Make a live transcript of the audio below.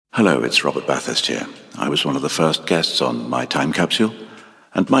Hello, it's Robert Bathurst here. I was one of the first guests on My Time Capsule,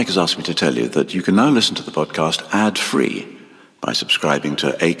 and Mike has asked me to tell you that you can now listen to the podcast ad-free by subscribing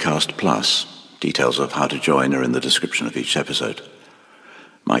to Acast Plus. Details of how to join are in the description of each episode.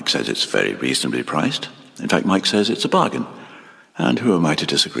 Mike says it's very reasonably priced. In fact, Mike says it's a bargain. And who am I to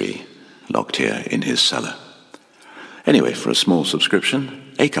disagree? Locked here in his cellar. Anyway, for a small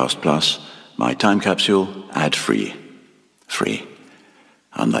subscription, Acast Plus, My Time Capsule, ad-free. Free.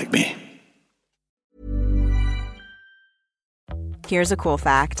 Unlike me. Here's a cool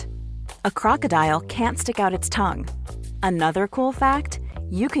fact. A crocodile can't stick out its tongue. Another cool fact,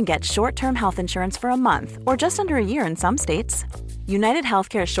 you can get short-term health insurance for a month or just under a year in some states. United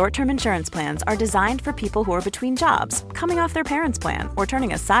Healthcare short-term insurance plans are designed for people who are between jobs, coming off their parents' plan, or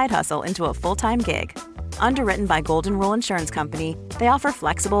turning a side hustle into a full-time gig. Underwritten by Golden Rule Insurance Company, they offer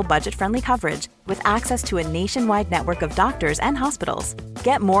flexible, budget-friendly coverage with access to a nationwide network of doctors and hospitals.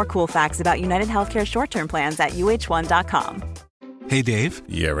 Get more cool facts about United Healthcare short-term plans at uh1.com. Hey, Dave.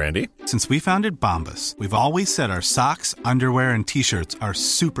 Yeah, Randy. Since we founded Bombas, we've always said our socks, underwear, and T-shirts are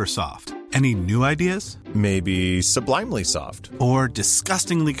super soft. Any new ideas? Maybe sublimely soft. Or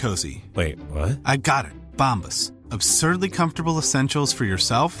disgustingly cozy. Wait, what? I got it. Bombas. Absurdly comfortable essentials for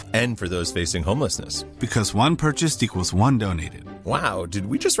yourself and for those facing homelessness. Because one purchased equals one donated. Wow, did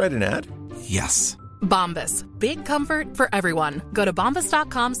we just write an ad? Yes. Bombas. Big comfort for everyone. Go to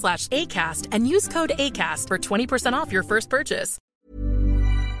bombas.com/ACAST and use code ACAST for 20% off your first purchase.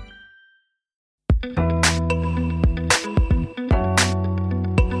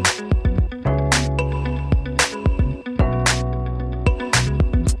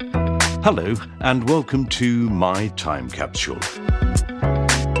 Hello, and welcome to My Time Capsule.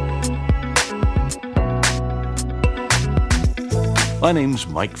 My name's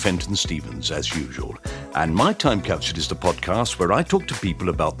Mike Fenton-Stevens, as usual, and My Time Capsule is the podcast where I talk to people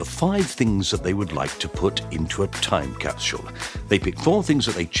about the 5 things that they would like to put into a time capsule. They pick 4 things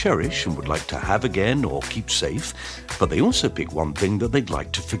that they cherish and would like to have again or keep safe, but they also pick 1 thing that they'd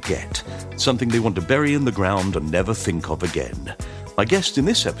like to forget, something they want to bury in the ground and never think of again. My guest in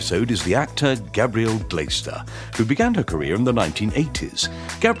this episode is the actor Gabrielle Glaister, who began her career in the 1980s.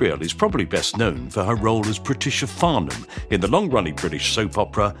 Gabrielle is probably best known for her role as Patricia Farnham in the long-running British soap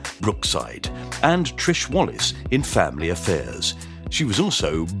opera Brookside, and Trish Wallace in Family Affairs. She was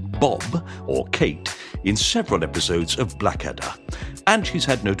also Bob, or Kate, in several episodes of Blackadder. And she's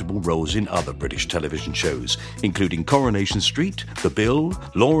had notable roles in other British television shows, including Coronation Street, The Bill,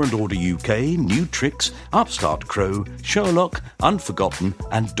 Law & Order UK, New Tricks, Upstart Crow, Sherlock, Unforgotten,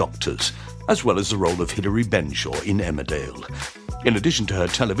 and Doctors, as well as the role of Hilary Benshaw in Emmerdale. In addition to her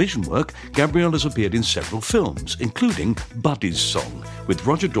television work, Gabrielle has appeared in several films, including Buddy's Song, with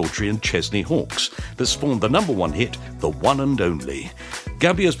Roger Daltrey and Chesney Hawkes, that spawned the #1 hit, The One and Only.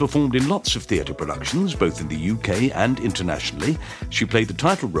 Gabby has performed in lots of theatre productions, both in the UK and internationally. She played the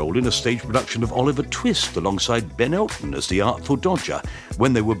title role in a stage production of Oliver Twist alongside Ben Elton as the Artful Dodger,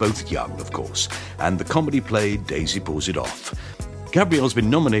 when they were both young, of course, and the comedy play Daisy Pulls It Off. Gabrielle's been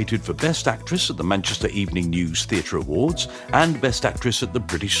nominated for Best Actress at the Manchester Evening News Theatre Awards and Best Actress at the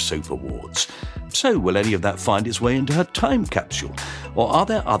British Soap Awards. So, will any of that find its way into her time capsule? Or are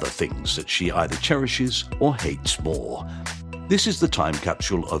there other things that she either cherishes or hates more? This is the time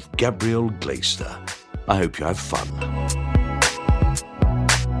capsule of Gabrielle Glaister. I hope you have fun.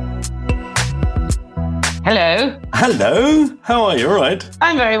 Hello. Hello, how are you? All right?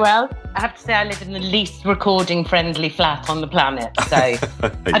 I'm very well. I have to say I live in the least recording-friendly flat on the planet. So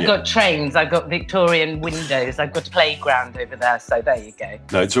I've got trains, I've got Victorian windows, I've got a playground over there. So there you go.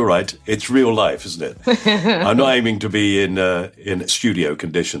 No, it's all right. It's real life, isn't it? I'm not aiming to be in studio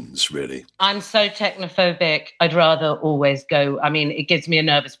conditions, really. I'm so technophobic. I'd rather always go. I mean, it gives me a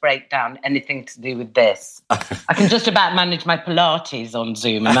nervous breakdown, anything to do with this. I can just about manage my Pilates on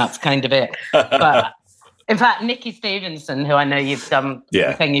Zoom, and that's kind of it. But in fact, Nikki Stevenson, who I know you've done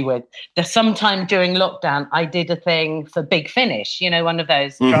the thingy with, sometime during lockdown, I did a thing for Big Finish, you know, one of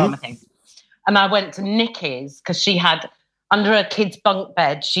those drama things. And I went to Nikki's because she had, under a kid's bunk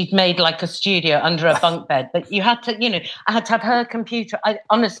bed, she'd made like a studio under a bunk bed. But you had to, you know, I had to have her computer.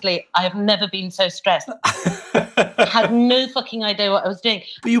 Honestly, I have never been so stressed. I had no fucking idea what I was doing.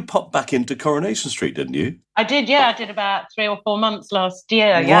 But you popped back into Coronation Street, didn't you? I did, yeah. I did about 3 or 4 months last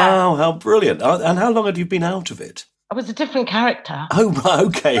year, Wow, how brilliant. And how long had you been out of it? I was a different character. Oh, right,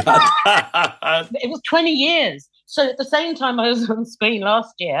 okay. It was 20 years. So at the same time I was on screen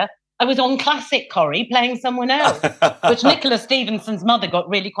last year, I was on Classic Corrie playing someone else, which Nicola Stevenson's mother got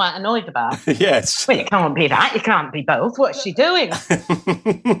really quite annoyed about. Yes. Well, you can't be that. You can't be both. What's she doing?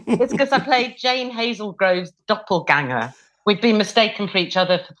 It's because I played Jane Hazelgrove's doppelganger. We've been mistaken for each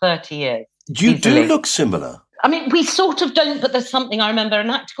other for 30 years. You do look similar. I mean, we sort of don't, but there's something. I remember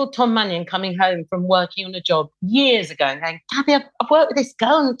an actor called Tom Mannion coming home from working on a job years ago and going, Gabby, I've worked with this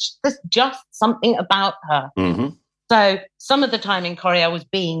girl and there's just something about her. Mm-hmm. So some of the time in Corrie, I was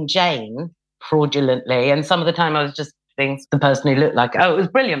being Jane fraudulently, and some of the time I was just being the person who looked like, it was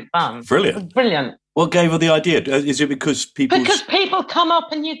brilliant fun. Brilliant. It was brilliant. What gave her the idea? Is it because people... Because people come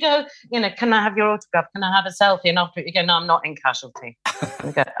up and you go, can I have your autograph? Can I have a selfie? And after it, you go, no, I'm not in Casualty. And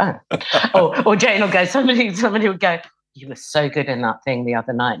you go, oh. or Jane will go, somebody would go, you were so good in that thing the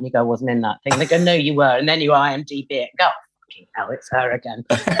other night. And you go, I wasn't in that thing. And they go, no, you were. And then you IMDb it and go, fucking hell, it's her again.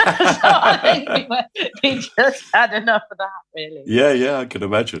 So I think we just had enough of that, really. Yeah, I can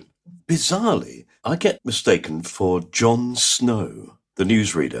imagine. Bizarrely, I get mistaken for Jon Snow, the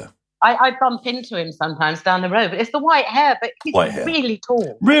newsreader. I bump into him sometimes down the road, but it's the white hair, but he's really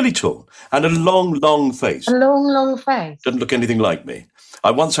tall. Really tall. And a long, long face. A long, long face. Doesn't look anything like me. I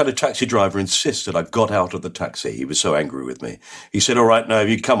once had a taxi driver insist that I got out of the taxi. He was so angry with me. He said, all right, now,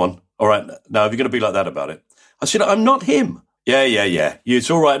 you come on. All right, now, if you're going to be like that about it. I said, I'm not him. Yeah. It's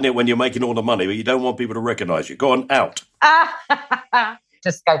all right, isn't it, when you're making all the money, but you don't want people to recognise you. Go on, out.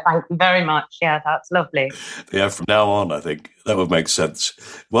 Just go, thank you very much. Yeah, that's lovely. Yeah, from now on, I think that would make sense.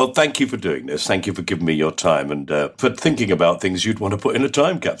 Well, thank you for doing this. Thank you for giving me your time and for thinking about things you'd want to put in a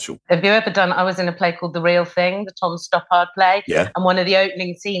time capsule. Have you ever I was in a play called The Real Thing, the Tom Stoppard play. Yeah. And one of the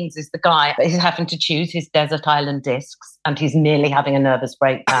opening scenes is the guy, he's having to choose his desert island discs and he's nearly having a nervous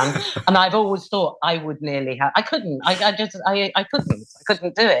breakdown. And I've always thought I would nearly have, I couldn't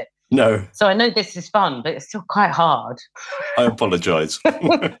do it. No. So I know this is fun, but it's still quite hard. I apologise.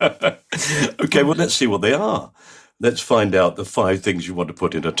 Okay, well, let's see what they are. Let's find out the 5 things you want to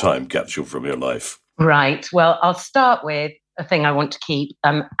put in a time capsule from your life. Right. Well, I'll start with a thing I want to keep,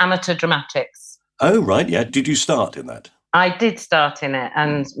 amateur dramatics. Oh, right, yeah. Did you start in that? I did start in it.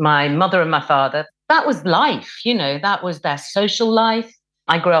 And my mother and my father, that was life, that was their social life.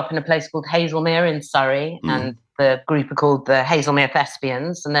 I grew up in a place called Hazelmere in Surrey, and the group are called the Hazelmere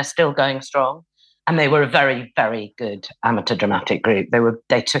Thespians, and they're still going strong. And they were a very, very good amateur dramatic group.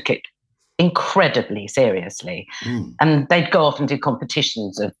 They took it incredibly seriously. And they'd go off and do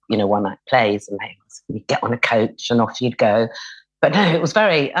competitions of, one-night plays and things. You'd get on a coach and off you'd go. But no, it was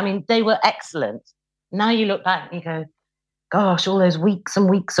they were excellent. Now you look back and you go, gosh, all those weeks and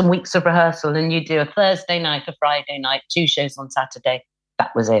weeks and weeks of rehearsal, and you do a Thursday night, a Friday night, 2 shows on Saturday.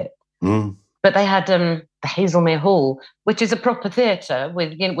 That was it. But they had the Hazelmere Hall, which is a proper theatre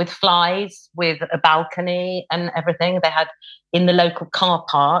with flies, with a balcony and everything. They had, in the local car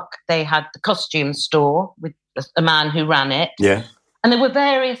park, they had the costume store with a man who ran it. Yeah. And there were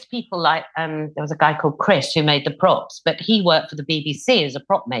various people like, there was a guy called Chris who made the props, but he worked for the BBC as a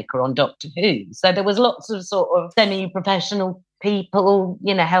prop maker on Doctor Who. So there was lots of sort of semi-professional people,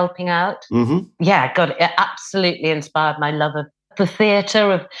 helping out. Yeah, God, it absolutely inspired my love of the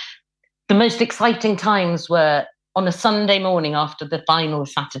theatre. Of the most exciting times were on a Sunday morning after the final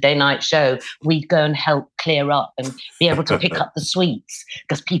Saturday night show, we'd go and help clear up and be able to pick up the sweets,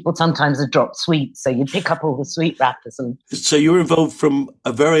 because people sometimes had dropped sweets. So you'd pick up all the sweet wrappers. So you were involved from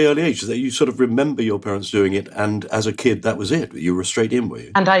a very early age, so that you sort of remember your parents doing it, and as a kid, that was it. You were straight in, were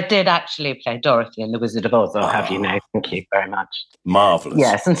you? And I did actually play Dorothy in The Wizard of Oz, I'll have you know. Thank you very much. Marvellous.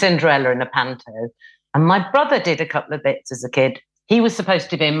 Yes, and Cinderella in a panto. And my brother did a couple of bits as a kid. He was supposed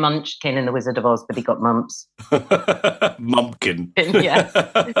to be a Munchkin in The Wizard of Oz, but he got mumps. Mumpkin. Yes,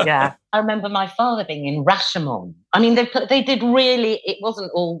 yeah. I remember my father being in Rashomon. I mean, they did really, it wasn't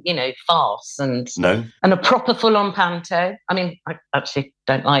all, farce and a proper full-on panto. I mean, I actually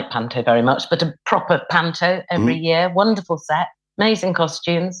don't like panto very much, but a proper panto every year. Wonderful set. Amazing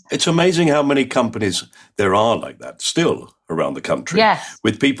costumes. It's amazing how many companies there are like that still around the country. Yes.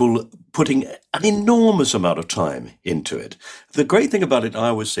 With people putting an enormous amount of time into it. The great thing about it, I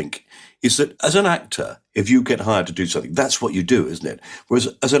always think, is that as an actor, if you get hired to do something, that's what you do, isn't it? Whereas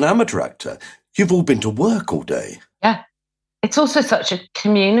as an amateur actor, you've all been to work all day. Yeah. It's also such a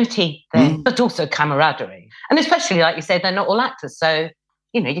community thing, but also camaraderie. And especially, like you said, they're not all actors. So,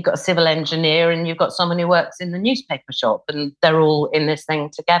 you've got a civil engineer and you've got someone who works in the newspaper shop, and they're all in this thing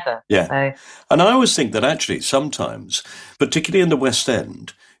together. Yeah. So. And I always think that actually sometimes, particularly in the West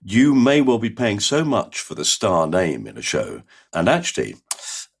End, you may well be paying so much for the star name in a show. And actually,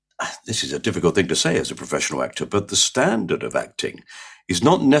 this is a difficult thing to say as a professional actor, but the standard of acting is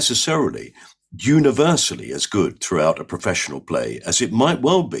not necessarily universally as good throughout a professional play as it might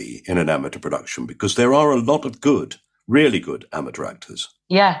well be in an amateur production, because there are a lot of really good amateur actors.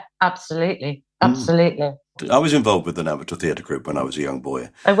 Yeah, absolutely. Absolutely. I was involved with an amateur theatre group when I was a young boy.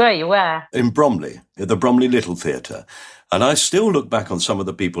 Oh, were you? Where? In Bromley, at the Bromley Little Theatre. And I still look back on some of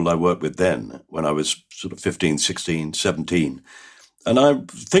the people I worked with then, when I was sort of 15, 16, 17. And I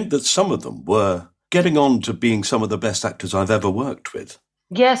think that some of them were getting on to being some of the best actors I've ever worked with.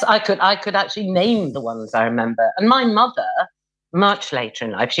 Yes, I could actually name the ones I remember. And my mother, much later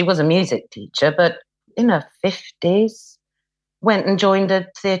in life, she was a music teacher, but in her 50s, went and joined a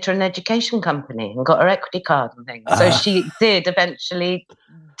theatre and education company and got her equity card and things. So she did eventually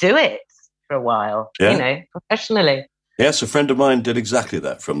do it for a while, professionally. Yes, a friend of mine did exactly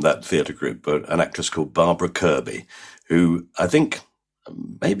that from that theatre group, an actress called Barbara Kirby, who I think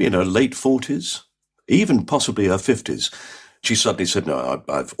maybe in her late 40s, even possibly her 50s, she suddenly said, no,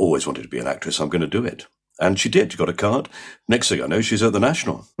 I've always wanted to be an actress. I'm going to do it. And she did. She got a card. Next thing I know, she's at the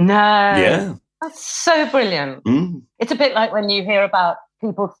National. No. Yeah. That's so brilliant. It's a bit like when you hear about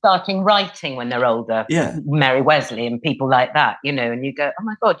people starting writing when they're older. Yeah. Mary Wesley and people like that, and you go, oh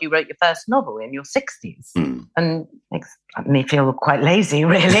my God, you wrote your first novel in your 60s. And it makes me feel quite lazy,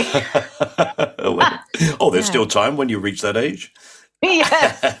 really. There's still time when you reach that age.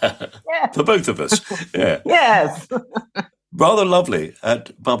 Yes. Yeah. For both of us. Yeah. Yes. Rather lovely.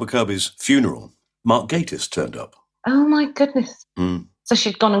 At Barbara Kirby's funeral, Mark Gatiss turned up. Oh my goodness. So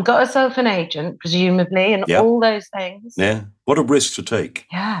she'd gone and got herself an agent, presumably, and all those things. Yeah. What a risk to take.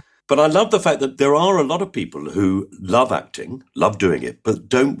 Yeah. But I love the fact that there are a lot of people who love acting, love doing it, but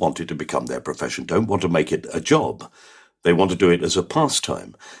don't want it to become their profession, don't want to make it a job. They want to do it as a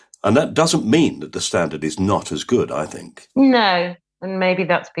pastime. And that doesn't mean that the standard is not as good, I think. No. And maybe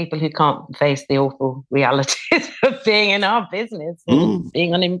that's people who can't face the awful realities of being in our business and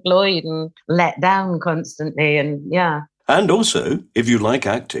being unemployed and let down constantly. And And also, if you like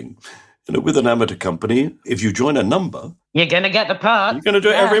acting, with an amateur company, if you join a number, you're going to get the part. You're going to do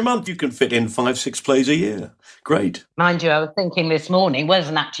it every month. You can fit in 5-6 plays a year. Great. Mind you, I was thinking this morning, where's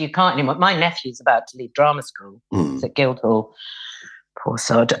an actor you can't anymore? My nephew's about to leave drama school. It's at Guildhall. Poor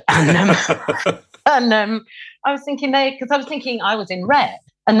sod. And I was thinking I was in Red.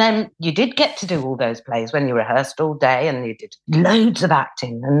 And then you did get to do all those plays when you rehearsed all day and you did loads of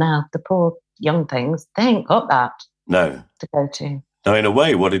acting. And now the poor young things, they ain't got that. No. To go to. Now, in a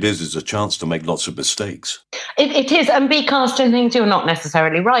way, what it is a chance to make lots of mistakes. It is, and be cast in things you're not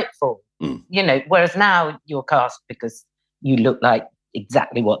necessarily right for. Whereas now you're cast because you look like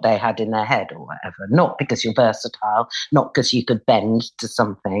exactly what they had in their head or whatever. Not because you're versatile, not because you could bend to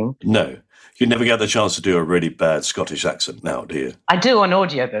something. No. You never get the chance to do a really bad Scottish accent now, do you? I do on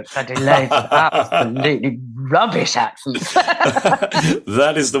audiobooks. I do loads of absolutely rubbish accents.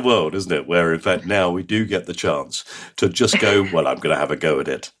 That is the world, isn't it? Where, in fact, now we do get the chance to just go, well, I'm going to have a go at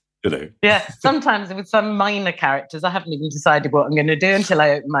it, Yeah, sometimes with some minor characters, I haven't even decided what I'm going to do until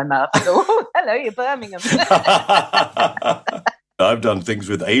I open my mouth and go, oh, hello, you're Birmingham. I've done things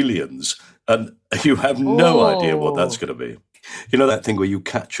with aliens, and you have no idea what that's going to be. You know that thing where you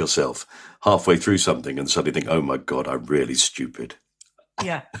catch yourself halfway through something and suddenly think, oh my God, I'm really stupid.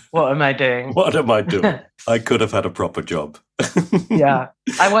 Yeah. What am I doing? What am I doing? I could have had a proper job. Yeah.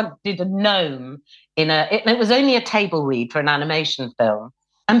 I once did a gnome it was only a table read for an animation film.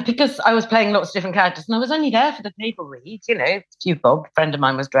 And because I was playing lots of different characters and I was only there for the table read, Stu Bob, a friend of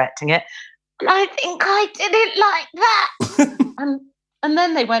mine was directing it. And I think I did it like that. And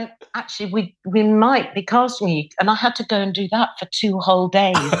then they went, actually, we might be casting you. And I had to go and do that for 2 whole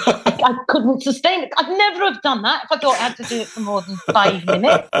days. I couldn't sustain it. I'd never have done that if I thought I had to do it for more than 5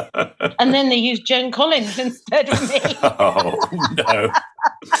 minutes. And then they used Joan Collins instead of me. Oh, no.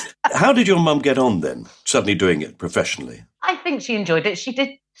 How did your mum get on then, suddenly doing it professionally? I think she enjoyed it. She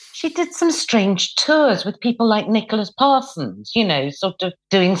did some strange tours with people like Nicholas Parsons, sort of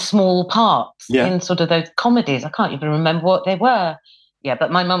doing small parts in sort of those comedies. I can't even remember what they were. Yeah,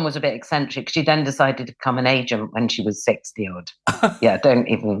 but my mum was a bit eccentric. She then decided to become an agent when she was 60-odd. Yeah, don't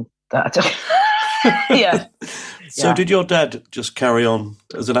even... That. Yeah. So did your dad just carry on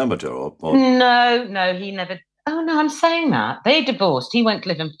as an amateur? Or? No, he never... Oh, no, I'm saying that. They divorced. He went to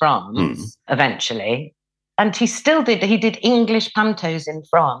live in France eventually. And he did English pantos in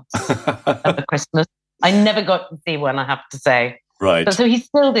France over Christmas. I never got to see one, I have to say. Right. But so he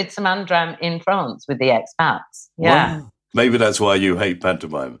still did some Andram in France with the expats. Yeah. Wow. Maybe that's why you hate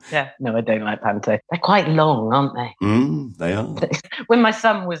pantomime. Yeah, no, I don't like panto. They're quite long, aren't they? They are. When my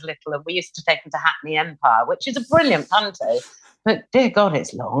son was little, and we used to take him to Hackney Empire, which is a brilliant panto, but dear God,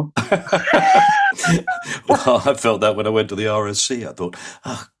 it's long. Well, I felt that when I went to the RSC. I thought,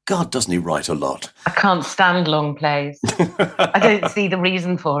 oh, God, doesn't he write a lot? I can't stand long plays. I don't see the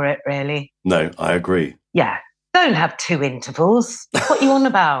reason for it, really. No, I agree. Yeah. Don't have 2 intervals. What are you on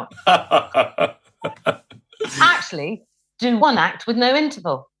about? Actually, do 1 act with no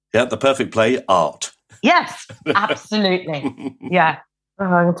interval. Yeah, the perfect play, art. Yes, absolutely. Yeah. Oh,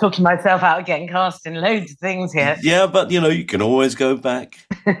 I'm talking myself out of getting cast in loads of things here. Yeah, but, you can always go back.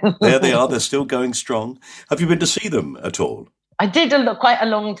 There they are. They're still going strong. Have you been to see them at all? I did quite a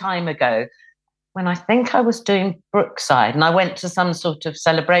long time ago when I think I was doing Brookside, and I went to some sort of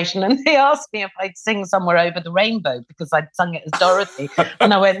celebration, and they asked me if I'd sing Somewhere Over the Rainbow because I'd sung it as Dorothy.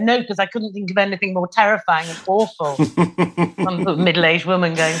 And I went, no, because I couldn't think of anything more terrifying and awful. Some sort of middle-aged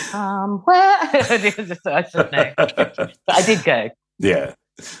woman going, somewhere. I said no. But I did go. Yeah.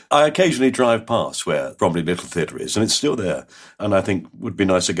 I occasionally drive past where Bromley Little Theatre is, and it's still there, and I think would be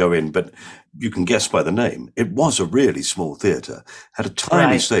nice to go in, but you can guess by the name. It was a really small theatre, had a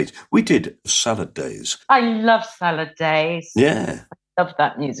tiny stage. We did Salad Days. I love Salad Days. Yeah. I love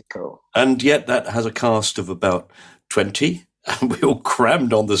that musical. And yet that has a cast of about 20, and we all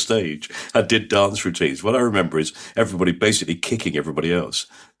crammed on the stage and did dance routines. What I remember is everybody basically kicking everybody else.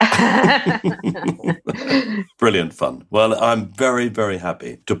 Brilliant fun. Well, I'm very, very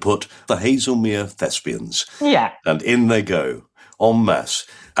happy to put the Hazelmere Thespians. Yeah. And in they go, en masse.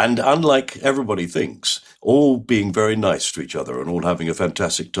 And unlike everybody thinks, all being very nice to each other and all having a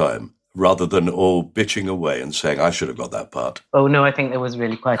fantastic time, rather than all bitching away and saying, I should have got that part. Oh, no, I think there was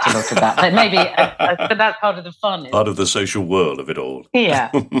really quite a lot of that. But maybe, but that's part of the fun. Part of the social world of it all.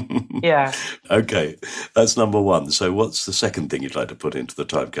 Yeah, yeah. Okay, that's number 1. So what's the second thing you'd like to put into the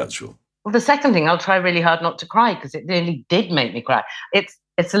time capsule? Well, the second thing, I'll try really hard not to cry because it really did make me cry.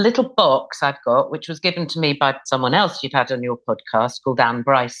 It's a little box I've got, which was given to me by someone else you've had on your podcast called Anne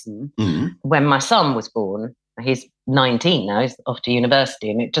Bryson, when my son was born. He's 19 now, he's off to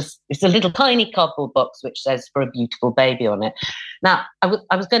university, and it's a little tiny cardboard box which says "For a Beautiful Baby" on it. Now, I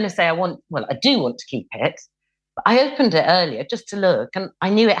was going to say I do want to keep it, but I opened it earlier just to look, and I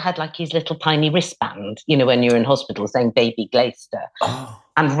knew it had like his little tiny wristband, when you're in hospital saying Baby Glaister,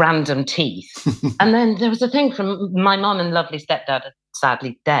 and random teeth. And then there was a thing from my mum and lovely stepdad,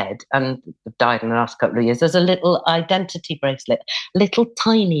 sadly dead and died in the last couple of years. There's a little identity bracelet, little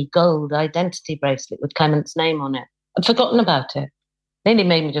tiny gold identity bracelet with Clement's name on it. I'd forgotten about it. Nearly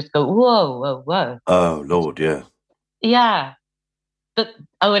made me just go, whoa, whoa, whoa. Oh, Lord, yeah. Yeah.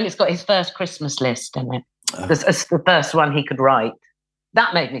 And it's got his first Christmas list in it. It's the first one he could write.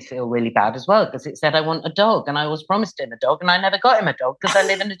 That made me feel really bad as well because it said I want a dog and I was promised him a dog and I never got him a dog because I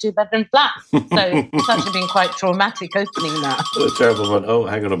live in a 2-bedroom flat. So it's actually been quite traumatic opening that. A terrible one. Oh,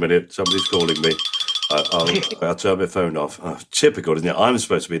 hang on a minute. Somebody's calling me. I'll turn my phone off. Oh, typical, isn't it? I'm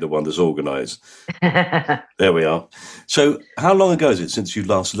supposed to be the one that's organised. There we are. So how long ago is it since you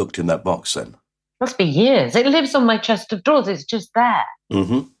last looked in that box then? Must be years. It lives on my chest of drawers. It's just there.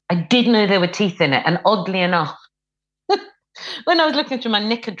 Mm-hmm. I did know there were teeth in it. And oddly enough, when I was looking through my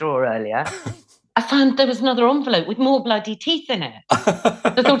knicker drawer earlier, I found there was another envelope with more bloody teeth in it.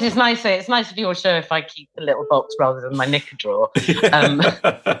 I thought it's nice for your show if I keep the little box rather than my knicker drawer.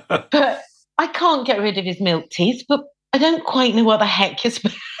 But I can't get rid of his milk teeth, but I don't quite know what the heck you're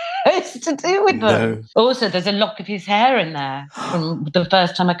supposed to do with them. No. Also, there's a lock of his hair in there from the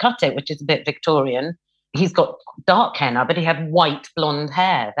first time I cut it, which is a bit Victorian. He's got dark hair now, but he had white blonde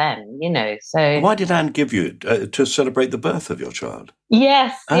hair then, so... Why did Anne give you it? To celebrate the birth of your child?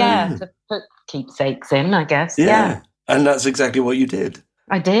 Yes, yeah, to put keepsakes in, I guess, yeah. And that's exactly what you did?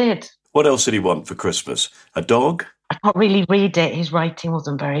 I did. What else did he want for Christmas? A dog? I can't really read it. His writing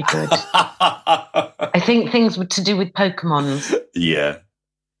wasn't very good. I think things were to do with Pokemons. Yeah.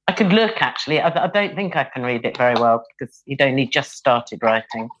 I could look, actually. I don't think I can read it very well because he'd only just started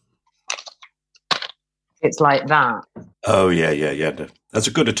writing. It's like that. Oh, yeah. That's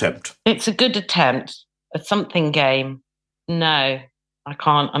a good attempt. It's a good attempt. A something game. No, I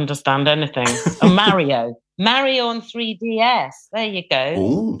can't understand anything. Mario on 3DS. There you go.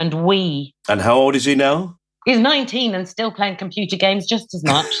 Ooh. And Wii. And how old is he now? He's 19 and still playing computer games just as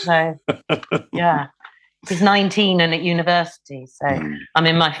much. So, yeah. He's 19 and at university. So I'm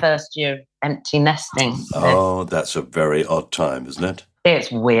in my first year of empty nesting. So. Oh, that's a very odd time, isn't it?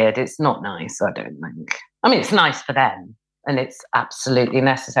 It's weird. It's not nice, I don't think. I mean, it's nice for them, and it's absolutely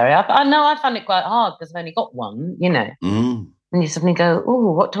necessary. I know I found it quite hard because I've only got one, And you suddenly go,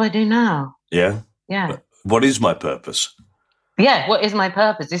 oh, what do I do now? Yeah. Yeah. What is my purpose? Yeah, what is my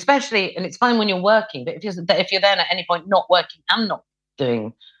purpose? Especially, and it's fine when you're working, but if you're then at any point not working and not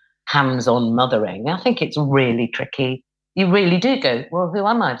doing hands-on mothering, I think it's really tricky. You really do go, well, who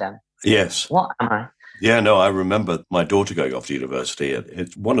am I then? Yes. What am I? Yeah, no, I remember my daughter going off to university.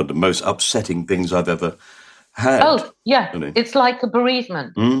 It's one of the most upsetting things I've ever had. Oh, yeah. It's like a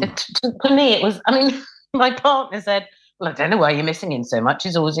bereavement. To me, it was, my partner said, well, I don't know why you're missing him so much.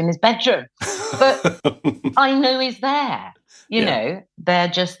 He's always in his bedroom. But I know he's there. You know, they're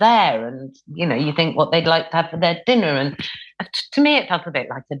just there. And, you know, you think what they'd like to have for their dinner. And to me, it felt a bit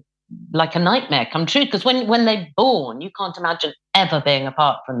like a nightmare come true. Because when they're born, you can't imagine ever being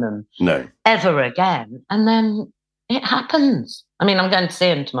apart from them. No. Ever again. And then it happens. I mean, I'm going to see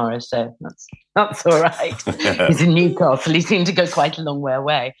him tomorrow, so that's all right. He's in Newcastle. He seemed to go quite a long way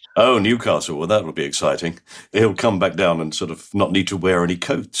away. Oh, Newcastle. Well, that will be exciting. He'll come back down and sort of not need to wear any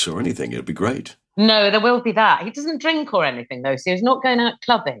coats or anything. It'll be great. No, there will be that. He doesn't drink or anything, though, so he's not going out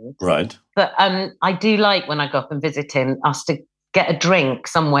clubbing. Right. But I do like, when I go up and visit him, us to get a drink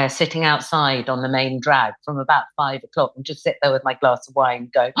somewhere sitting outside on the main drag from about 5 o'clock and just sit there with my glass of wine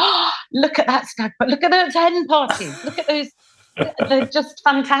and go, oh, look at that stag, but look at those hen parties. Look at those. They're just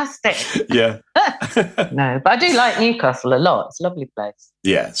fantastic. Yeah. No, but I do like Newcastle a lot. It's a lovely place.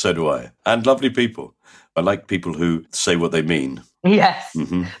 Yeah, so do I. And lovely people. I like people who say what they mean. Yes.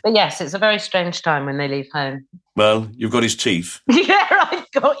 Mm-hmm. But yes, it's a very strange time when they leave home. Well, you've got his teeth. Yeah,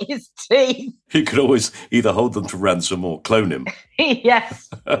 I've got his teeth. You could always either hold them to ransom or clone him. Yes,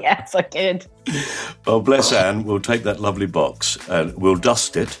 I could. Well, bless Anne, we'll take that lovely box and we'll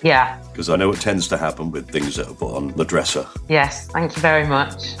dust it. Yeah. Because I know what tends to happen with things that are put on the dresser. Yes, thank you very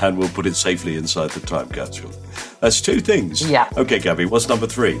much. And we'll put it safely inside the time capsule. That's 2 things. Yeah. Okay, Gabby, what's number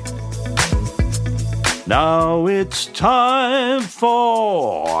 3? Now it's time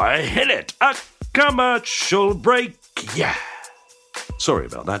for Hit It, a commercial break. Yeah. Sorry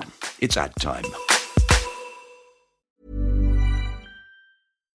about that. It's ad time.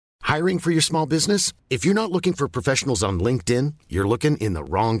 Hiring for your small business? If you're not looking for professionals on LinkedIn, you're looking in the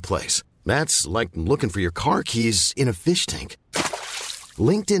wrong place. That's like looking for your car keys in a fish tank.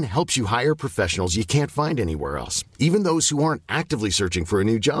 LinkedIn helps you hire professionals you can't find anywhere else, even those who aren't actively searching for a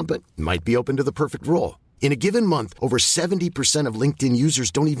new job but might be open to the perfect role. In a given month, over 70% of LinkedIn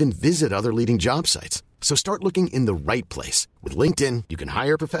users don't even visit other leading job sites. So start looking in the right place. With LinkedIn, you can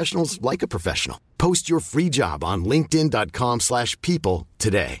hire professionals like a professional. Post your free job on linkedin.com/people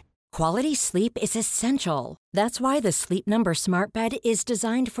today. Quality sleep is essential. That's why the Sleep Number Smart Bed is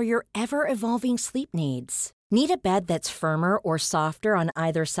designed for your ever-evolving sleep needs. Need a bed that's firmer or softer on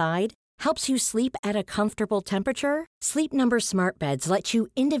either side? Helps you sleep at a comfortable temperature? Sleep Number Smart Beds let you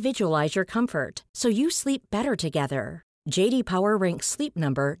individualize your comfort, so you sleep better together. J.D. Power ranks Sleep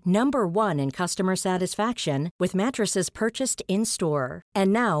Number number 1 in customer satisfaction with mattresses purchased in-store.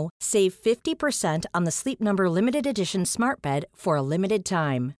 And now, save 50% on the Sleep Number Limited Edition Smart Bed for a limited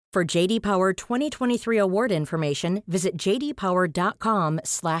time. For J.D. Power 2023 award information, visit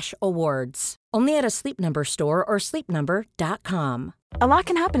jdpower.com/awards. Only at a Sleep Number store or sleepnumber.com. A lot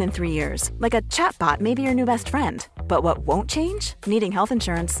can happen in 3 years, like a chatbot may be your new best friend. But what won't change? Needing health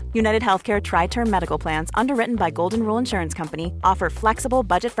insurance. United Healthcare Tri-Term Medical Plans, underwritten by Golden Rule Insurance Company, offer flexible,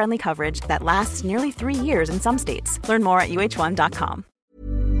 budget-friendly coverage that lasts nearly 3 years in some states. Learn more at uh1.com.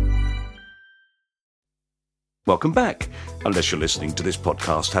 Welcome back. Unless you're listening to this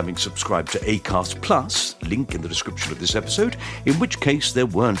podcast having subscribed to Acast Plus, link in the description of this episode, in which case there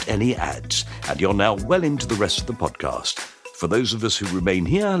weren't any ads, and you're now well into the rest of the podcast. For those of us who remain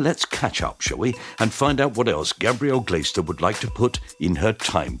here, let's catch up, shall we, and find out what else Gabrielle Glaister would like to put in her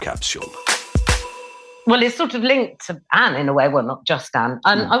time capsule. Well, it's sort of linked to Anne in a way. Well, not just Anne.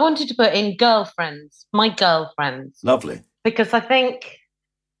 I wanted to put in girlfriends, my girlfriends. Lovely. Because I think,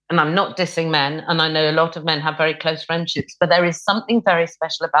 and I'm not dissing men, and I know a lot of men have very close friendships, but there is something very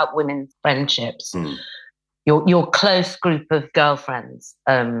special about women's friendships. Your close group of girlfriends.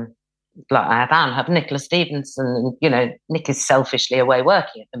 Like I have Anne, I have Nicola Stevenson, and, you know, Nick is selfishly away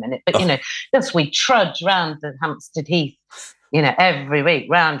working at the minute, but, you know, just we trudge round the Hampstead Heath, you know, every week,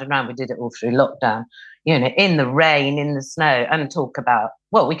 round and round. We did it all through lockdown, you know, in the rain, in the snow, and talk about,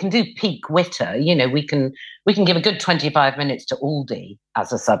 well, we can do peak witter, you know, we can give a good 25 minutes to Aldi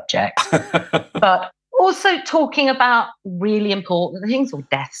as a subject, but also talking about really important things, or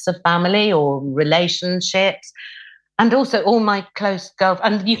deaths of family or relationships. And also all my close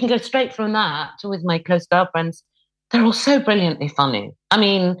girlfriends, and you can go straight from that to with my close girlfriends. They're all so brilliantly funny. I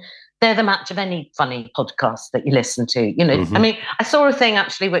mean, they're the match of any funny podcast that you listen to. You know, I mean, I saw a thing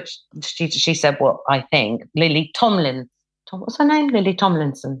actually, which she said what I think. Lily Tomlin, what's her name? Lily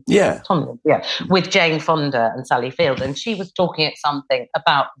Tomlinson. Yeah. Tomlin, yeah. With Jane Fonda and Sally Field. And she was talking at something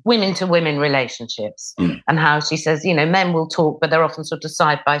about women to women relationships and how she says, you know, men will talk, but they're often sort of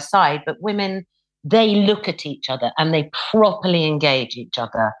side by side, but women, they look at each other and they properly engage each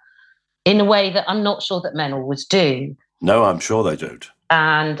other in a way that I'm not sure that men always do. No, I'm sure they don't.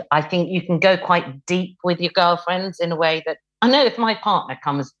 And I think you can go quite deep with your girlfriends in a way that, I know if my partner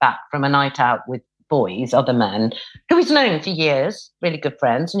comes back from a night out with boys, other men, who he's known for years, really good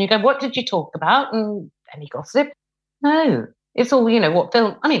friends, and you go, what did you talk about? And any gossip? No. It's all, what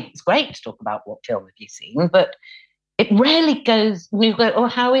film, it's great to talk about what film have you seen, but it rarely goes, you go, oh,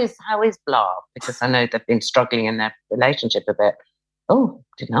 how is blah? Because I know they've been struggling in their relationship a bit. Oh,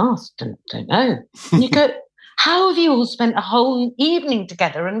 didn't ask, don't know. And you go, how have you all spent a whole evening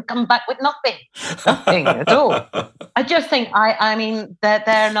together and come back with nothing? Nothing at all. I just think,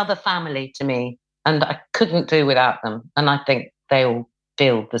 they're another family to me, and I couldn't do without them. And I think they all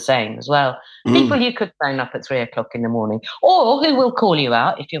feel the same as well. People you could phone up at 3 o'clock in the morning, or who will call you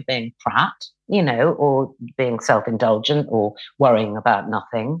out if you're being prat, or being self-indulgent or worrying about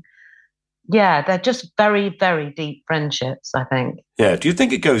nothing. Yeah, they're just very, very deep friendships, I think. Yeah, do you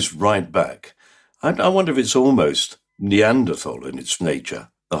think it goes right back? I wonder if it's almost Neanderthal in its nature,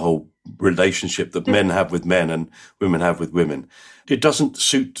 the whole relationship that men have with men and women have with women. It doesn't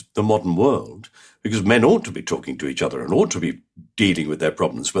suit the modern world, because men ought to be talking to each other and ought to be dealing with their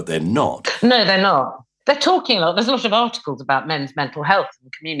problems, but they're not. No, they're not. They're talking a lot. There's a lot of articles about men's mental health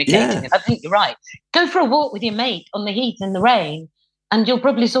and communicating. Yeah. I think you're right. Go for a walk with your mate on the heath in the rain, and you'll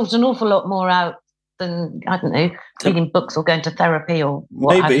probably sort an awful lot more out than, I don't know, reading books or going to therapy or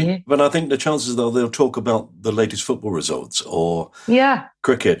what have you. But I think the chances are they'll talk about the latest football results or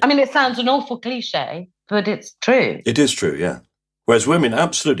cricket. It sounds an awful cliche, but it's true. It is true, yeah. Whereas women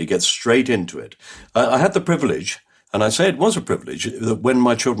absolutely get straight into it. I had the privilege, and I say it was a privilege, that when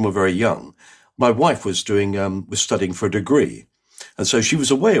my children were very young, my wife was studying for a degree. And so she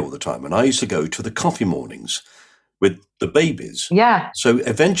was away all the time. And I used to go to the coffee mornings with the babies. Yeah. So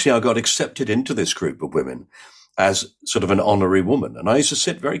eventually I got accepted into this group of women as sort of an honorary woman. And I used to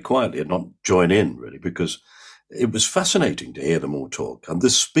sit very quietly and not join in, really, because it was fascinating to hear them all talk. And the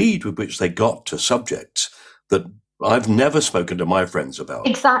speed with which they got to subjects that I've never spoken to my friends about.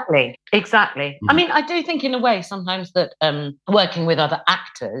 Exactly. I do think in a way sometimes that working with other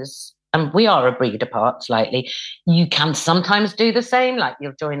actors, and we are a breed apart slightly, you can sometimes do the same, like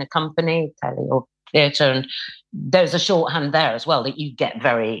you'll join a company, telly or theatre, and there's a shorthand there as well that you get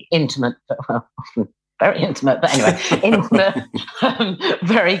very intimate, very intimate, but anyway, intimate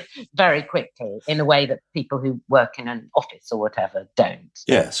very, very quickly in a way that people who work in an office or whatever don't.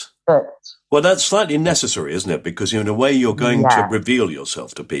 Yes. But well, that's slightly necessary, isn't it? Because in a way you're going to reveal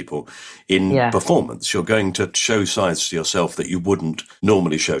yourself to people in performance. You're going to show sides to yourself that you wouldn't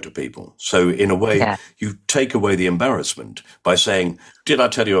normally show to people. So in a way, you take away the embarrassment by saying, did I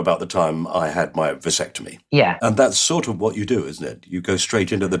tell you about the time I had my vasectomy? Yeah. And that's sort of what you do, isn't it? You go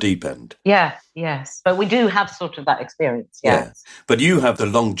straight into the deep end. Yeah, yes. But we do have sort of that experience, yes. Yeah. But you have the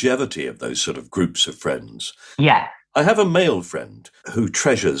longevity of those sort of groups of friends. Yeah. I have a male friend who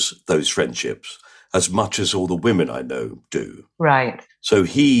treasures those friendships as much as all the women I know do. Right. So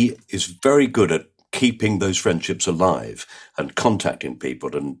he is very good at keeping those friendships alive and contacting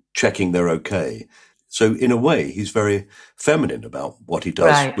people and checking they're okay. So in a way, he's very feminine about what he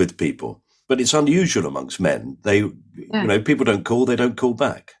does with people. But it's unusual amongst men. People don't call, they don't call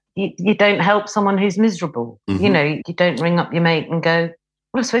back. You don't help someone who's miserable. Mm-hmm. You don't ring up your mate and go,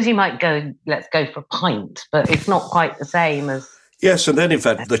 well, I suppose you might go, let's go for a pint, but it's not quite the same as... Yes, and then, in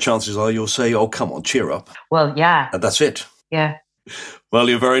fact, the chances are you'll say, oh, come on, cheer up. Well, yeah. And that's it. Yeah. Well,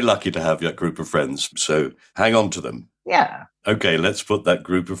 you're very lucky to have that group of friends, so hang on to them. Yeah. Okay, let's put that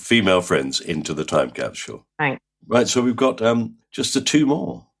group of female friends into the time capsule. Thanks. Right, so we've got just the two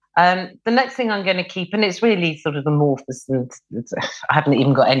more. The next thing I'm going to keep, and it's really sort of amorphous, and I haven't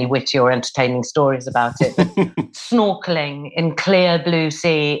even got any witty or entertaining stories about it, but snorkeling in clear blue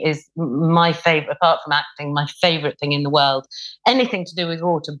sea is my favourite, apart from acting, my favourite thing in the world. Anything to do with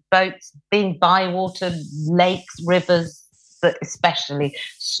water, boats, being by water, lakes, rivers, but especially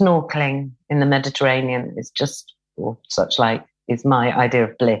snorkeling in the Mediterranean is just is my idea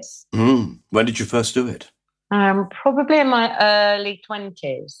of bliss. When did you first do it? Probably in my early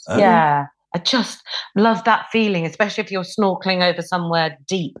 20s. Oh. Yeah. I just love that feeling, especially if you're snorkeling over somewhere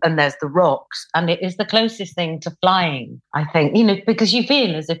deep and there's the rocks. And it is the closest thing to flying, I think, because you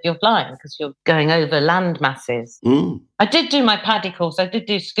feel as if you're flying because you're going over land masses. I did do my PADI course. I did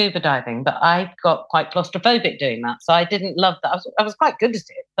do scuba diving, but I got quite claustrophobic doing that. So I didn't love that. I was quite good at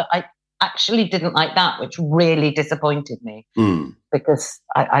it, but I actually didn't like that, which really disappointed me because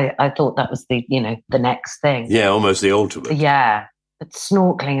I thought that was the next thing. Yeah, almost the ultimate. Yeah, but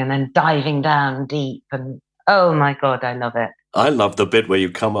snorkeling and then diving down deep and oh my God, I love it. I love the bit where you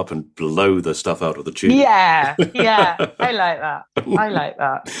come up and blow the stuff out of the tube. Yeah, I like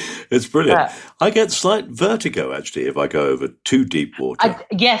that. It's brilliant. I get slight vertigo, actually, if I go over too deep water.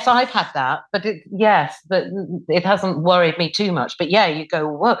 Yes, I've had that, but it hasn't worried me too much. But yeah, you go,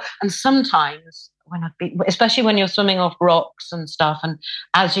 whoa. And sometimes when I'd be, especially when you're swimming off rocks and stuff, and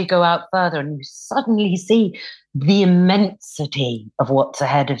as you go out further and you suddenly see the immensity of what's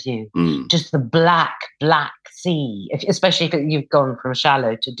ahead of you, just the black sea, especially if you've gone from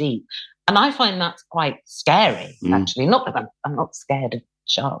shallow to deep. And I find that's quite scary, actually. Not that I'm not scared of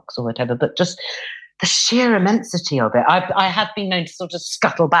sharks or whatever, but just the sheer immensity of it. I have been known to sort of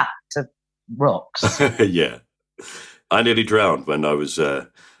scuttle back to rocks. Yeah. I nearly drowned when I was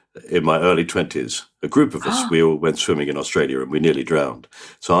in my early 20s. A group of us, we all went swimming in Australia and we nearly drowned.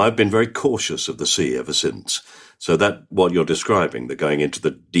 So I've been very cautious of the sea ever since. So that, what you're describing, the going into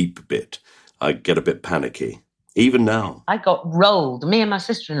the deep bit, I get a bit panicky. Even now. I got rolled. Me and my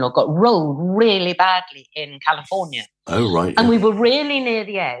sister-in-law got rolled really badly in California. Oh, right. And we were really near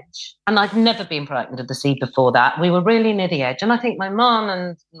the edge. And I'd never been frightened of the sea before that. We were really near the edge. And I think my mum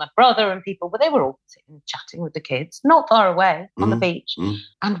and my brother and people, they were all sitting chatting with the kids, not far away on the beach.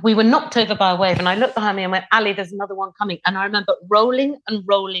 And we were knocked over by a wave. And I looked behind me and went, Ali, there's another one coming. And I remember rolling and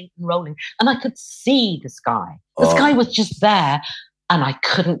rolling and rolling. And I could see the sky. The sky was just there. And I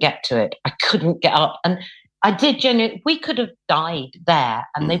couldn't get to it. I couldn't get up. And I did genuinely, we could have died there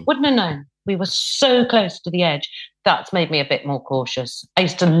and they wouldn't have known. We were so close to the edge. That's made me a bit more cautious. I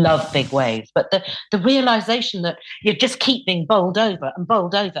used to love big waves, but the realization that you just keep being bowled over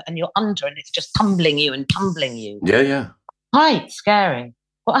and you're under and it's just tumbling you and tumbling you. Yeah. Quite scary.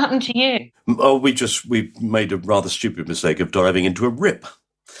 What happened to you? Oh, we made a rather stupid mistake of diving into a rip.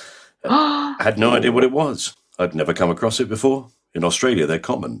 I had no idea what it was. I'd never come across it before. In Australia, they're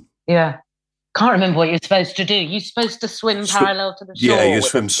common. Yeah. Can't remember what you're supposed to do. You're supposed to swim parallel to the shore. Yeah, you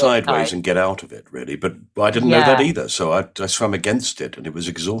swim sideways and get out of it, really. But I didn't know that either, so I swam against it, and it was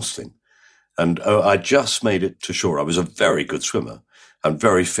exhausting. And I just made it to shore. I was a very good swimmer and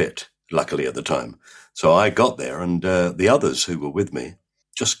very fit, luckily, at the time. So I got there, and the others who were with me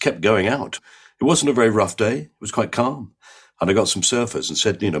just kept going out. It wasn't a very rough day. It was quite calm. And I got some surfers and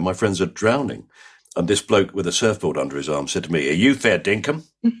said, my friends are drowning. And this bloke with a surfboard under his arm said to me, "Are you fair dinkum?"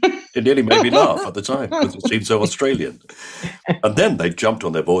 It nearly made me laugh at the time because it seemed so Australian. And then they jumped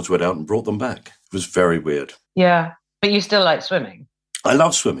on their boards, went out and brought them back. It was very weird. Yeah, but you still like swimming? I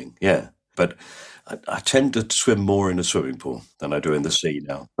love swimming, yeah. But I tend to swim more in a swimming pool than I do in the sea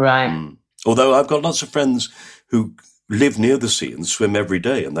now. Right. Although I've got lots of friends who live near the sea and swim every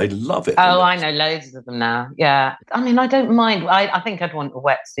day and they love it. Oh, I know loads of them now. Yeah. I mean, I don't mind. I think I'd want a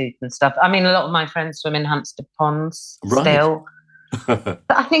wetsuit and stuff. I mean, a lot of my friends swim in hamster ponds still. But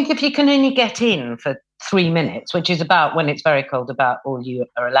I think if you can only get in for 3 minutes, which is about when it's very cold, about all you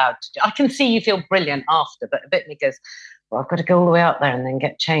are allowed to do. I can see you feel brilliant after, but a bit of me goes, well, I've got to go all the way out there and then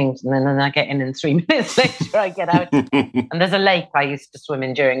get changed. And then I get in 3 minutes later I get out. And there's a lake I used to swim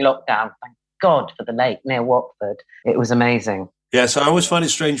in during lockdown. Thank God for the lake near Watford. It was amazing. Yeah, so I always find it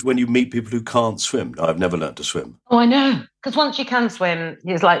strange when you meet people who can't swim. I've never learned to swim. Oh, I know. Because once you can swim,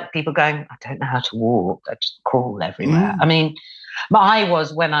 it's like people going, I don't know how to walk. I just crawl everywhere. I mean, but I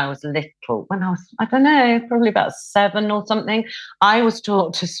was, when I was little, I don't know, probably about 7 or something, I was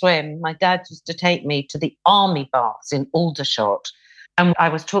taught to swim. My dad used to take me to the army baths in Aldershot. And I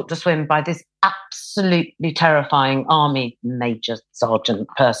was taught to swim by this absolutely terrifying army major sergeant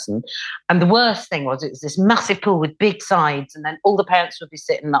person. And the worst thing was, it was this massive pool with big sides, and then all the parents would be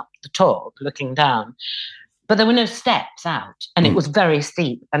sitting up the top looking down. But there were no steps out, and it was very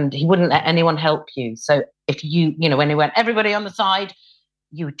steep, and he wouldn't let anyone help you. So if when he went, everybody on the side,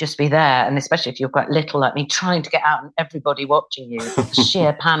 you would just be there. And especially if you're quite little like me, trying to get out and everybody watching you,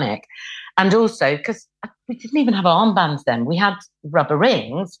 sheer panic. And also, because we didn't even have armbands then, we had rubber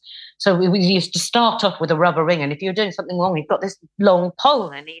rings. So we used to start off with a rubber ring. And if you were doing something wrong, you've got this long pole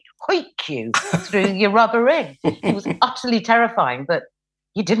and he'd hoik you through your rubber ring. It was utterly terrifying, but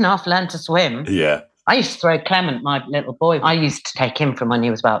you didn't have to learn to swim. Yeah. I used to throw Clement, my little boy. I used to take him from when he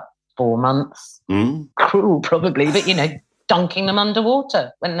was about 4 months. Cruel, probably, but, dunking them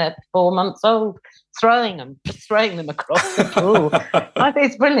underwater when they're 4 months old, throwing them across the pool. I think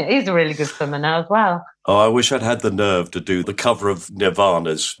it's brilliant. He's a really good swimmer now as well. Oh, I wish I'd had the nerve to do the cover of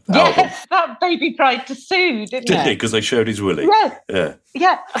Nirvana's album. Yes, that baby tried to sue, didn't he? Because they showed his willy. Yes.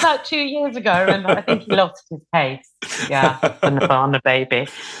 Yeah, about 2 years ago, I remember. I think he lost his pace. Yeah, the Nirvana baby.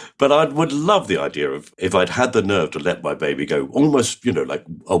 But I would love the idea of if I'd had the nerve to let my baby go almost, like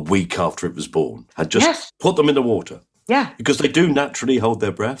a week after it was born and just put them in the water. Yeah. Because they do naturally hold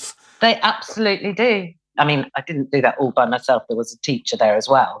their breath. They absolutely do. I mean, I didn't do that all by myself. There was a teacher there as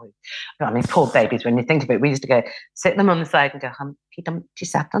well. I mean, poor babies, when you think of it, we used to go, sit them on the side and go, Humpty Dumpty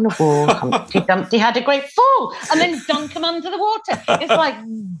sat on the wall, Humpty Dumpty had a great fall, and then dunk them under the water. It's like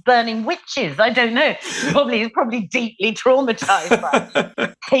burning witches. I don't know. He's probably deeply traumatised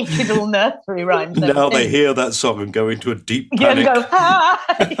by hated all nursery rhymes. Now they hear that song and go into a deep panic. Yeah, and go,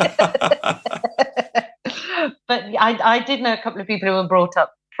 ah! But I did know a couple of people who were brought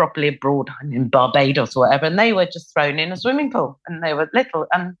up properly abroad, in Barbados or whatever, and they were just thrown in a swimming pool, and they were little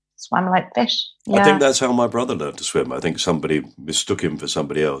and swam like fish. Yeah. I think that's how my brother learned to swim. I think somebody mistook him for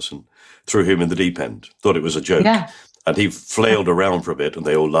somebody else and threw him in the deep end, thought it was a joke. Yeah. And he flailed around for a bit and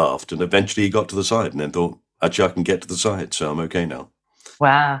they all laughed, and eventually he got to the side and then thought, actually, I can get to the side, so I'm okay now.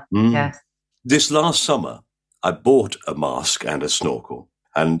 Wow, yes. This last summer, I bought a mask and a snorkel,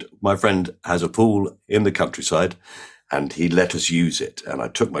 and my friend has a pool in the countryside, and he let us use it. And I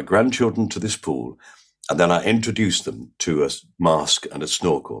took my grandchildren to this pool, and then I introduced them to a mask and a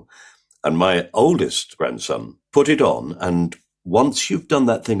snorkel. And my oldest grandson put it on, and once you've done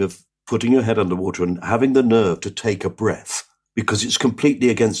that thing of putting your head underwater and having the nerve to take a breath, because it's completely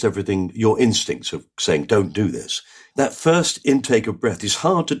against everything, your instincts of saying, don't do this. That first intake of breath is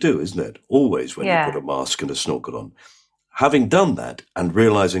hard to do, isn't it? Always when you put a mask and a snorkel on. Having done that and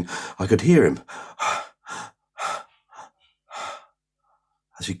realising I could hear him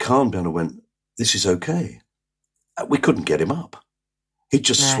as he calmed down and went, this is okay. We couldn't get him up. He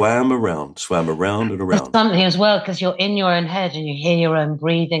just swam around and around. There's something as well, because you're in your own head and you hear your own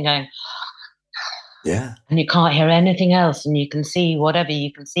breathing going, yeah. And you can't hear anything else, and you can see whatever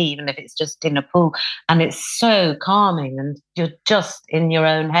you can see, even if it's just in a pool. And it's so calming, and you're just in your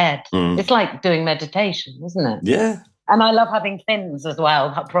own head. It's like doing meditation, isn't it? Yeah. And I love having fins as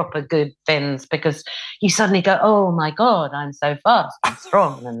well, proper good fins, because you suddenly go, oh my God, I'm so fast and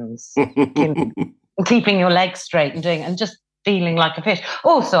strong, and keeping your legs straight and just feeling like a fish.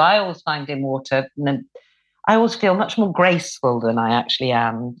 Also, I always find in water, I always feel much more graceful than I actually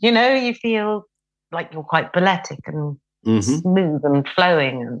am. You know, you feel like you're quite balletic and smooth and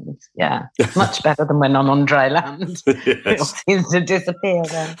flowing, and much better than when I'm on dry land. It all seems to disappear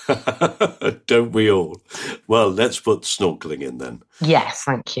then. Don't we all? Well, let's put snorkeling in then. Yes,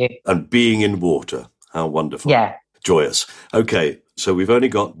 thank you. And being in water, how wonderful. Yeah. Joyous. Okay, so we've only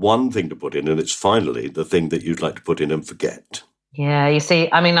got one thing to put in, and it's finally the thing that you'd like to put in and forget. Yeah, you see,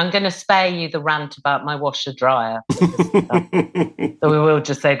 I mean, I'm going to spare you the rant about my washer dryer. So we will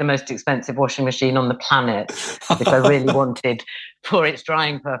just say the most expensive washing machine on the planet, which I really wanted for its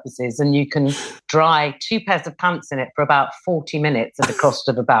drying purposes. And you can dry 2 pairs of pants in it for about 40 minutes at a cost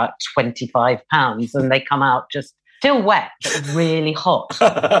of about £25. And they come out just still wet, but really hot.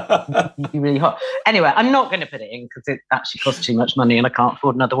 Really hot. Anyway, I'm not going to put it in because it actually costs too much money and I can't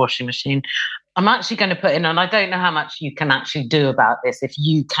afford another washing machine. I'm actually going to put in, and I don't know how much you can actually do about this, if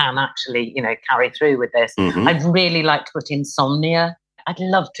you can actually, carry through with this. I'd really like to put insomnia. I'd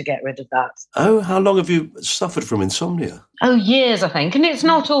love to get rid of that. Oh, how long have you suffered from insomnia? Oh, years, I think. And it's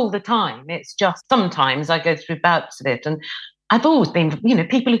not all the time. It's just sometimes I go through bouts of it. And I've always been,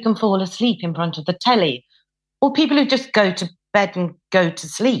 people who can fall asleep in front of the telly, or people who just go to bed and go to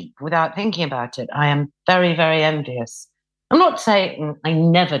sleep without thinking about it. I am very, very envious. I'm not saying I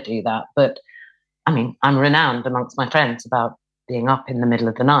never do that, but I mean, I'm renowned amongst my friends about being up in the middle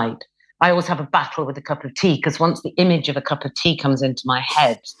of the night. I always have a battle with a cup of tea, because once the image of a cup of tea comes into my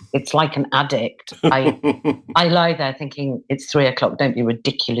head, it's like an addict. I lie there thinking, it's 3 o'clock, don't be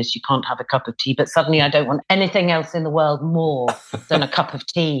ridiculous, you can't have a cup of tea. But suddenly I don't want anything else in the world more than a cup of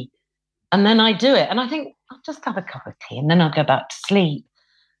tea. And then I do it. And I think, I'll just have a cup of tea and then I'll go back to sleep.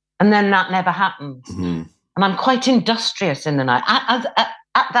 And then that never happens. And I'm quite industrious in the night.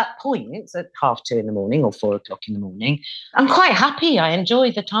 At that point, it's at 2:30 in the morning or 4 o'clock in the morning, I'm quite happy. I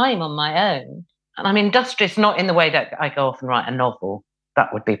enjoy the time on my own. And I'm industrious, not in the way that I go off and write a novel.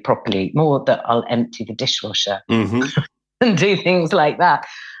 That would be properly more that I'll empty the dishwasher and do things like that.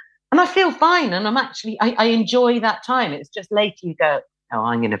 And I feel fine. And I enjoy that time. It's just later you go, oh,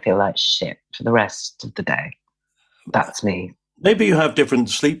 I'm going to feel like shit for the rest of the day. That's me. Maybe you have different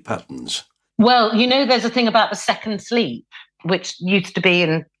sleep patterns. Well, there's a thing about the second sleep, which used to be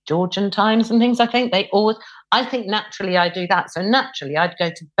in Georgian times and things, I think. I think naturally I do that. So naturally I'd go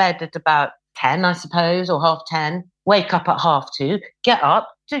to bed at about 10, I suppose, or 10:30, wake up at 2:30, get up,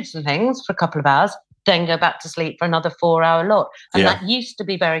 do some things for a couple of hours, then go back to sleep for another 4-hour lot. And that used to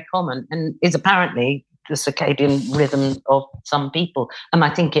be very common and is apparently the circadian rhythm of some people. And I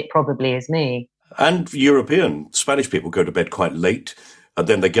think it probably is me. And Spanish people go to bed quite late and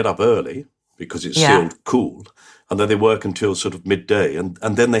then they get up early, because it's still cool. And then they work until sort of midday, and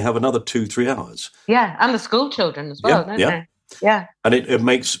then they have another 2-3 hours. Yeah, and the school children as well, don't they? Yeah. And it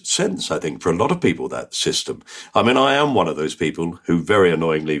makes sense, I think, for a lot of people, that system. I mean, I am one of those people who, very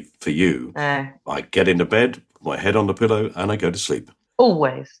annoyingly for you, I get into bed, put my head on the pillow, and I go to sleep.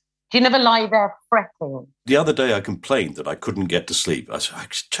 Always. Do you never lie there fretting? The other day I complained that I couldn't get to sleep. I said, I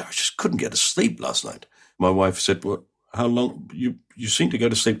just couldn't get to sleep last night. My wife said, well, how long? You seem to go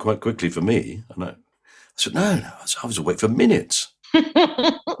to sleep quite quickly for me. And I said, no, I was awake for minutes.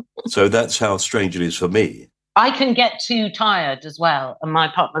 So that's how strange it is for me. I can get too tired as well, and my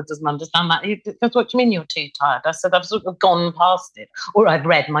partner doesn't understand that. He goes, what do you mean you're too tired? I said, I've sort of gone past it, or I've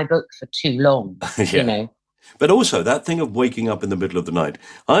read my book for too long, you know. But also that thing of waking up in the middle of the night,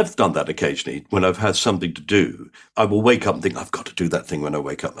 I've done that occasionally when I've had something to do. I will wake up and think, I've got to do that thing when I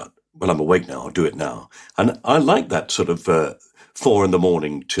wake up. Well, I'm awake now, I'll do it now. And I like that sort of 4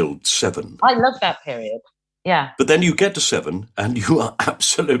 a.m. till 7. I love that period. Yeah. But then you get to 7 and you are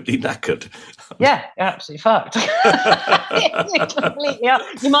absolutely knackered. Yeah, you're absolutely fucked. You're completely up.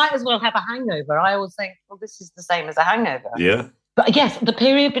 You might as well have a hangover. I always think, well, this is the same as a hangover. Yeah. But yes, the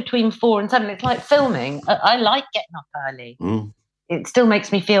period between 4 and 7, it's like filming. I like getting up early. It still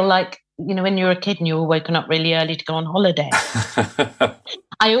makes me feel like, you know, when you're a kid and you're woken up really early to go on holiday.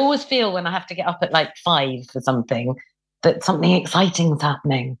 I always feel when I have to get up at like 5 for something, that something exciting's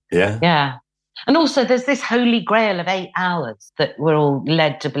happening. Yeah. Yeah. And also there's this holy grail of 8 hours that we're all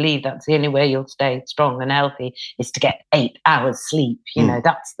led to believe that's the only way you'll stay strong and healthy is to get 8 hours sleep. You know,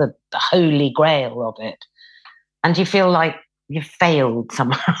 that's the holy grail of it. And you feel like you've failed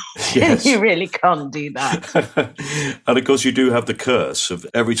somehow. Yes. You really can't do that. And of course you do have the curse of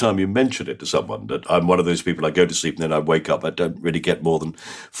every time you mention it to someone that I'm one of those people, I go to sleep and then I wake up, I don't really get more than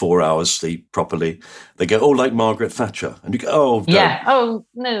 4 hours sleep properly. They go, oh, like Margaret Thatcher. And you go, oh, don't. Yeah. Oh,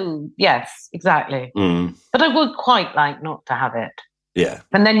 no. Yes, exactly. But I would quite like not to have it. Yeah.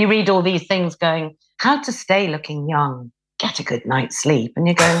 And then you read all these things going, how to stay looking young, get a good night's sleep. And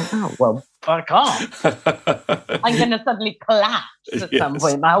you're going, oh, well, I can't. I'm going to suddenly collapse at some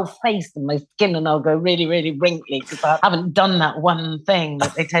point. My whole face and my skin, and I'll go really, really wrinkly because I haven't done that one thing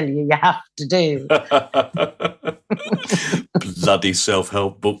that they tell you have to do. Bloody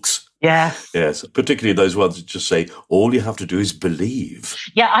self-help books. Yes. Yes, particularly those ones that just say, all you have to do is believe.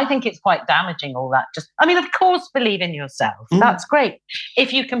 Yeah, I think it's quite damaging, all that. I mean, of course, believe in yourself. That's great.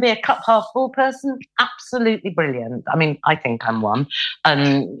 If you can be a cup half full person, absolutely brilliant. I mean, I think I'm one.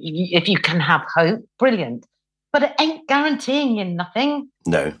 If you can have hope, brilliant. But it ain't guaranteeing you nothing.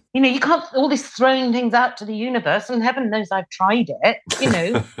 No. You know, you can't all this throwing things out to the universe, and heaven knows I've tried it, you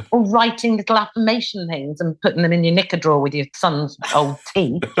know, or writing little affirmation things and putting them in your knicker drawer with your son's old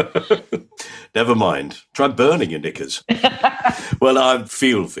teeth. Never mind. Try burning your knickers. Well, I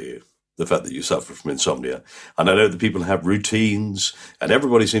feel for you, the fact that you suffer from insomnia. And I know that people have routines, and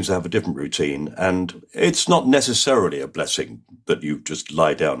everybody seems to have a different routine. And it's not necessarily a blessing that you just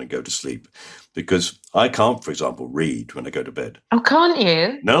lie down and go to sleep. Because I can't, for example, read when I go to bed. Oh, can't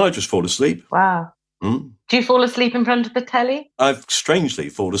you? No, I just fall asleep. Wow. Do you fall asleep in front of the telly? I've strangely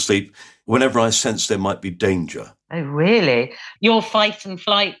fall asleep whenever I sense there might be danger. Oh, really? Your fight and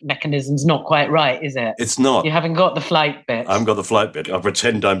flight mechanism's not quite right, is it? It's not. You haven't got the flight bit. I haven't got the flight bit. I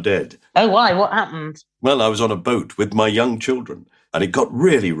pretend I'm dead. Oh, why? What happened? Well, I was on a boat with my young children, and it got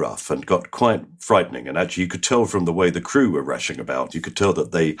really rough and got quite frightening. And actually, you could tell from the way the crew were rushing about, you could tell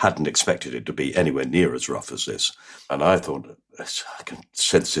that they hadn't expected it to be anywhere near as rough as this. And I thought, I can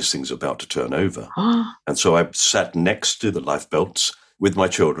sense this thing's about to turn over. And so I sat next to the lifebelts with my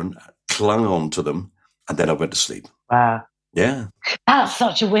children, clung on to them, and then I went to sleep. Wow. Yeah. That's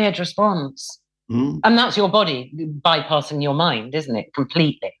such a weird response. And that's your body bypassing your mind, isn't it?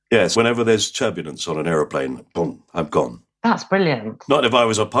 Completely. Yes. Whenever there's turbulence on an aeroplane, boom, I'm gone. That's brilliant. Not if I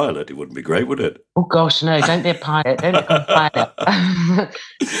was a pilot, it wouldn't be great, would it? Oh, gosh, no, don't be a pilot. Don't become a pilot.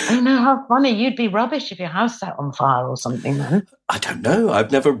 Oh, no, how funny. You'd be rubbish if your house set on fire or something, then. I don't know.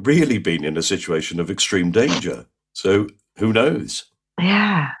 I've never really been in a situation of extreme danger. So who knows?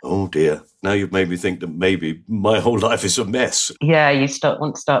 Yeah. Oh, dear. Now you've made me think that maybe my whole life is a mess. Yeah, you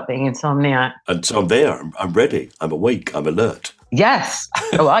want to start being insomniac. And so I'm there. I'm ready. I'm awake. I'm alert. Yes.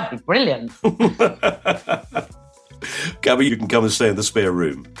 Oh, I'd be brilliant. Gabby, you can come and stay in the spare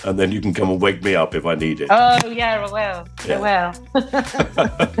room, and then you can come and wake me up if I need it. Oh, yeah, I will. Yeah.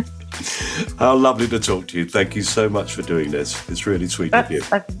 I will. How lovely to talk to you. Thank you so much for doing this. It's really sweet of you.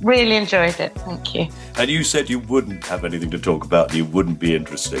 I've really enjoyed it. Thank you. And you said you wouldn't have anything to talk about and you wouldn't be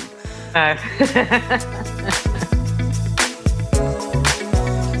interesting. No.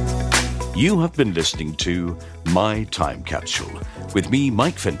 You have been listening to My Time Capsule with me,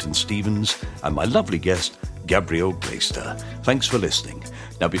 Mike Fenton-Stevens, and my lovely guest, Gabrielle Glaister. Thanks for listening.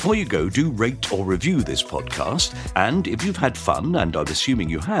 Now, before you go, do rate or review this podcast. And if you've had fun, and I'm assuming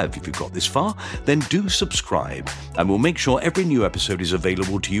you have if you've got this far, then do subscribe. And we'll make sure every new episode is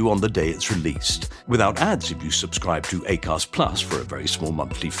available to you on the day it's released. Without ads if you subscribe to Acast Plus for a very small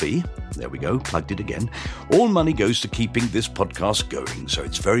monthly fee. There we go, plugged it again. All money goes to keeping this podcast going, so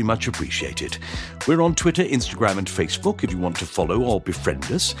it's very much appreciated. We're on Twitter, Instagram, and Facebook if you want to follow or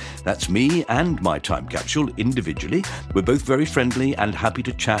befriend us. That's me and My Time Capsule individually. We're both very friendly and happy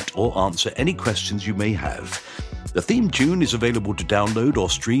to chat or answer any questions you may have. The theme tune is available to download or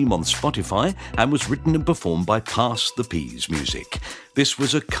stream on Spotify and was written and performed by Pass the Peas Music. This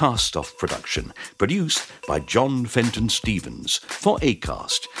was a cast-off production, produced by John Fenton-Stevens for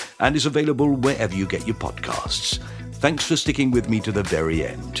Acast, and is available wherever you get your podcasts. Thanks for sticking with me to the very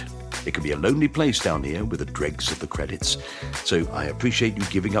end. It can be a lonely place down here with the dregs of the credits, so I appreciate you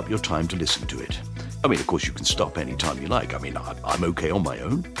giving up your time to listen to it. I mean, of course, you can stop any time you like. I mean, I'm okay on my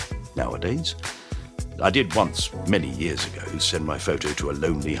own nowadays. I did once, many years ago, send my photo to a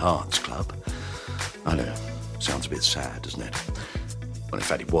Lonely Hearts Club. I know, sounds a bit sad, doesn't it? Well, in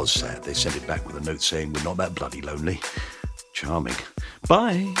fact, it was sad. They sent it back with a note saying, "We're not that bloody lonely." Charming.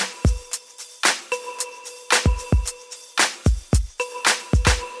 Bye.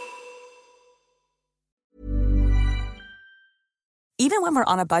 Even when we're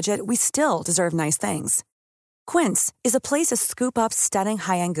on a budget, we still deserve nice things. Quince is a place to scoop up stunning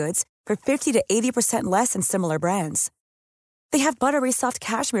high-end goods for 50 to 80% less than similar brands. They have buttery soft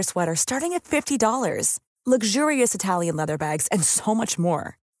cashmere sweaters starting at $50, luxurious Italian leather bags, and so much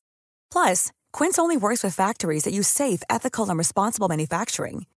more. Plus, Quince only works with factories that use safe, ethical, and responsible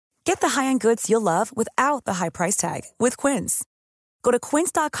manufacturing. Get the high-end goods you'll love without the high price tag with Quince. Go to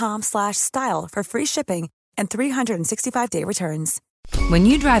quince.com/style for free shipping and 365-day returns. When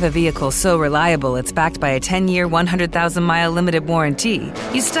you drive a vehicle so reliable it's backed by a 10-year, 100,000-mile limited warranty,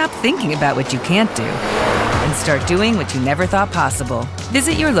 you stop thinking about what you can't do and start doing what you never thought possible.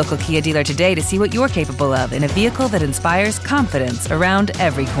 Visit your local Kia dealer today to see what you're capable of in a vehicle that inspires confidence around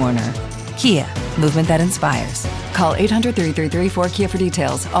every corner. Kia, movement that inspires. Call 800-333-4KIA for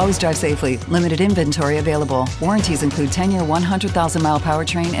details. Always drive safely. Limited inventory available. Warranties include 10-year 100,000-mile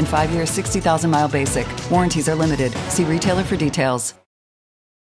powertrain and 5-year 60,000-mile basic. Warranties are limited. See retailer for details.